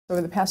Over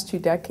the past 2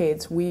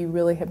 decades, we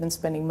really have been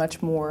spending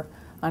much more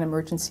on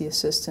emergency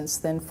assistance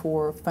than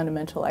for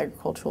fundamental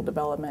agricultural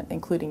development,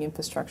 including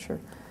infrastructure.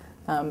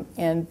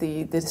 And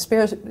the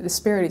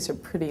disparities are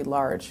pretty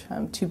large,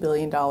 $2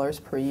 billion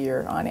per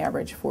year on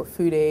average for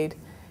food aid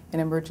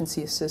and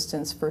emergency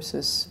assistance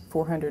versus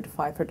 400 to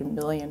 500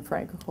 million for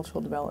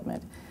agricultural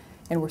development.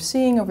 And we're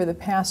seeing over the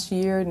past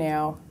year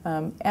now,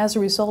 as a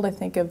result, I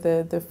think, of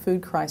the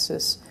food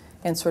crisis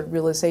and sort of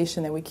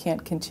realization that we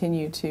can't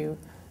continue to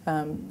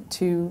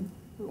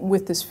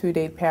with this food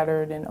aid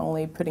pattern and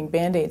only putting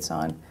Band-Aids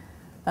on,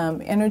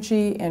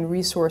 energy and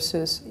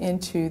resources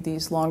into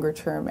these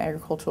longer-term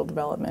agricultural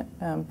development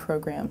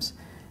programs.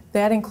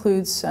 That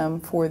includes,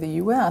 for the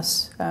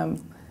U.S.,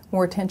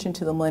 more attention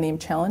to the Millennium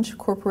Challenge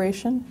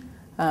Corporation,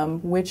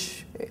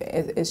 which,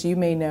 as you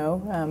may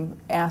know,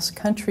 asks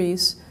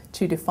countries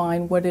to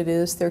define what it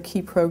is, their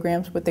key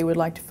programs, what they would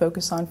like to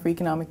focus on for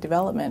economic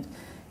development.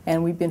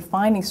 And we've been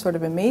finding sort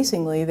of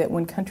amazingly that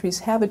when countries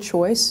have a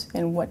choice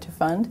in what to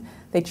fund,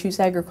 they choose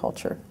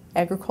agriculture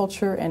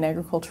and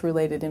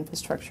agriculture-related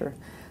infrastructure.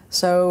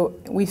 So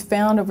we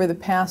found over the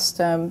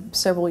past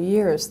several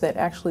years that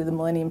actually the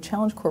Millennium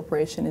Challenge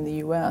Corporation in the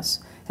U.S.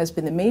 has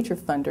been the major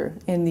funder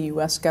in the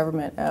U.S.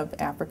 government of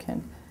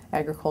African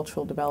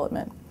agricultural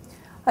development.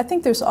 I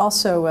think there's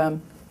also,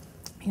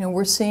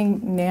 we're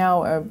seeing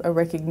now a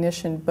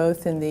recognition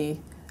both in the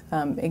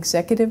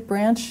executive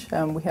branch.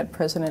 We had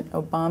President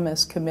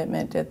Obama's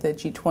commitment at the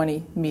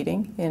G20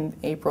 meeting in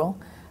April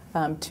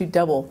to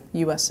double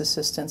U.S.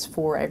 assistance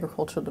for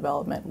agricultural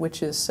development,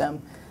 which is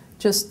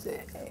just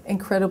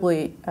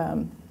incredibly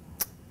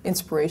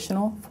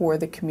inspirational for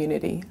the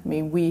community. I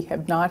mean, we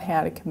have not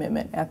had a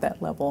commitment at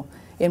that level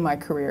in my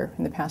career.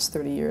 In the past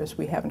 30 years,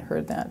 we haven't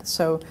heard that.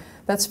 So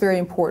that's very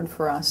important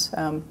for us.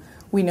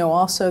 We know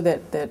also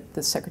that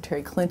the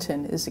Secretary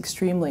Clinton is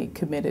extremely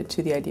committed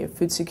to the idea of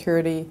food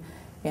security,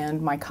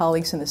 and my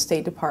colleagues in the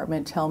State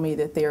Department tell me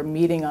that they are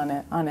meeting on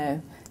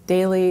a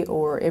daily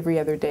or every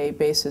other day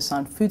basis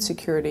on food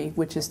security,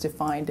 which is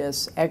defined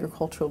as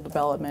agricultural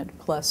development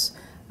plus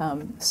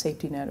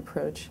safety net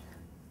approach.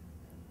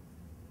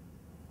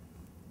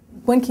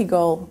 One key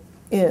goal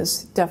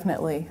is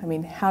definitely,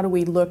 how do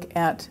we look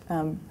at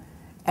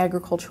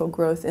agricultural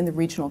growth in the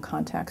regional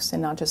context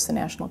and not just the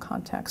national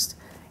context?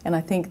 And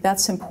I think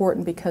that's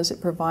important because it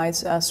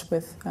provides us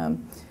with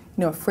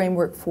a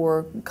framework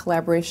for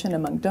collaboration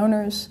among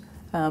donors,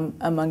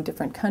 among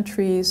different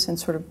countries, and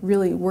sort of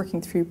really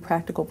working through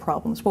practical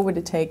problems. What would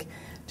it take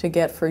to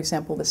get, for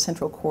example, the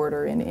Central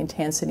Corridor in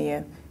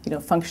Tanzania,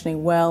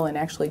 functioning well and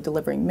actually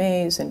delivering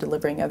maize and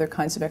delivering other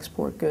kinds of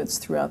export goods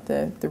throughout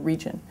the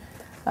region?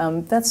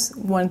 That's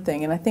one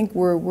thing, and I think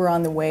we're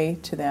on the way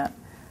to that.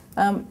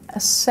 A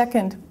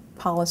second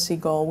policy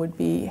goal would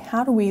be,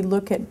 how do we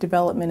look at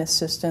development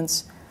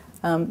assistance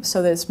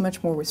so that it's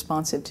much more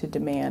responsive to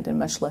demand and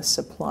much less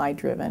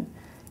supply-driven?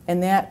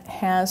 And that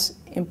has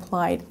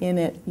implied in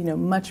it,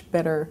 much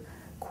better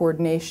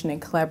coordination and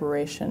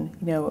collaboration.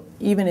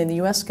 Even in the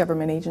U.S.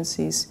 government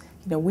agencies,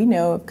 we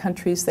know of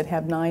countries that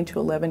have 9 to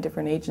 11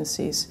 different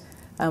agencies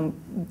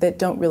that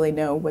don't really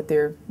know what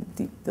the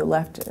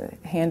left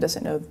hand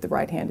doesn't know that the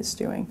right hand is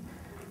doing.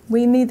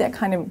 We need that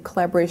kind of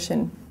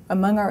collaboration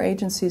among our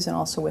agencies and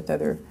also with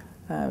other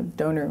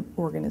donor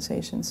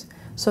organizations.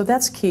 So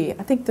that's key.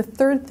 I think the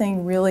third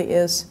thing really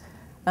is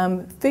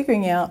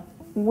figuring out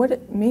what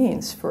it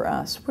means for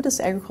us. What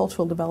does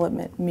agricultural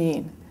development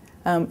mean?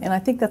 And I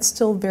think that's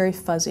still very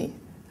fuzzy.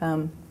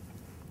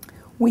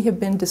 We have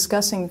been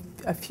discussing,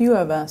 a few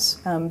of us,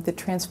 the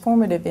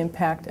transformative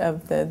impact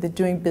of the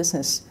doing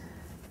business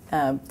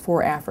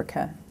for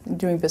Africa,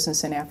 doing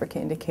business in Africa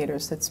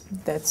indicators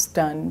that's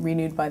done,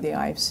 renewed by the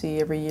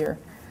IFC every year.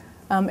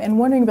 And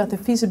wondering about the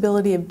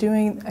feasibility of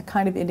doing a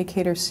kind of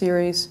indicator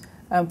series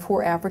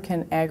for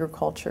African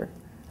agriculture.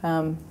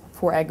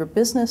 For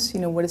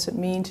agribusiness, what does it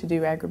mean to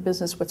do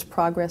agribusiness? What's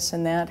progress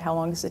in that? How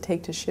long does it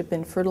take to ship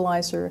in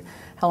fertilizer?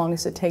 How long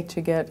does it take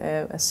to get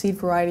a seed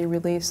variety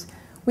released?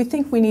 We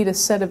think we need a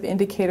set of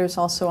indicators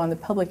also on the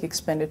public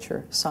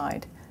expenditure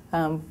side.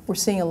 We're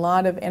seeing a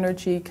lot of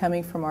energy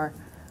coming from our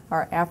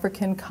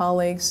African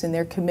colleagues and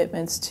their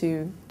commitments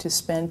to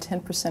spend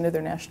 10% of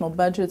their national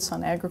budgets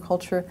on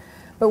agriculture,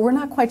 but we're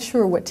not quite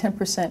sure what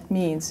 10%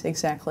 means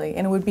exactly.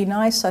 And it would be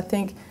nice, I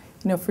think,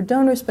 for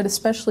donors, but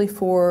especially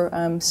for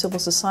civil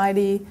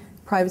society,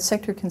 private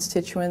sector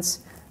constituents,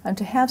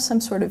 to have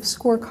some sort of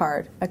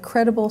scorecard, a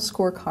credible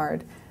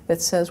scorecard that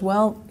says,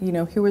 well,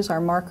 here was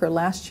our marker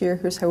last year,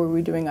 here's how we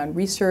were doing on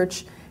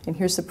research, and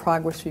here's the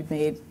progress we've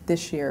made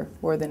this year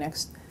or the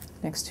next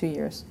 2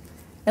 years.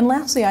 And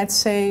lastly, I'd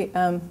say,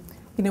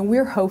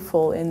 we're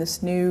hopeful in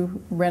this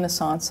new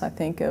renaissance, I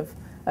think, of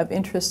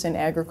interest in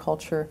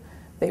agriculture,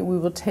 that we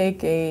will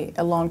take a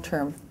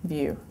long-term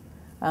view.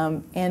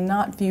 And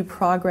not view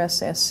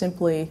progress as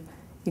simply,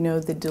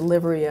 the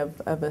delivery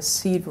of a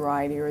seed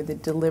variety or the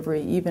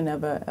delivery even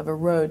of a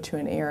road to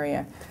an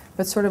area,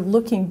 but sort of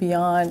looking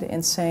beyond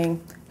and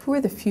saying, who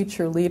are the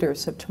future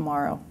leaders of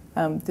tomorrow,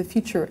 the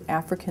future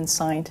African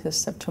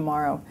scientists of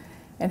tomorrow,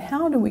 And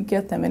how do we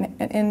get them?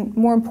 And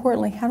more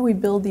importantly, how do we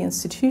build the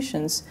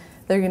institutions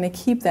that are going to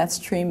keep that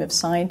stream of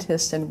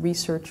scientists and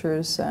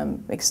researchers,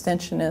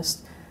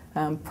 extensionists,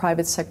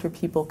 private sector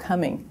people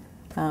coming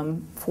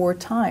for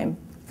time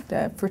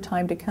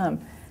to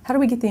come? How do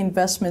we get the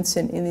investments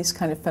in these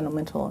kind of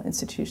fundamental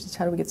institutions?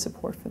 How do we get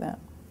support for that?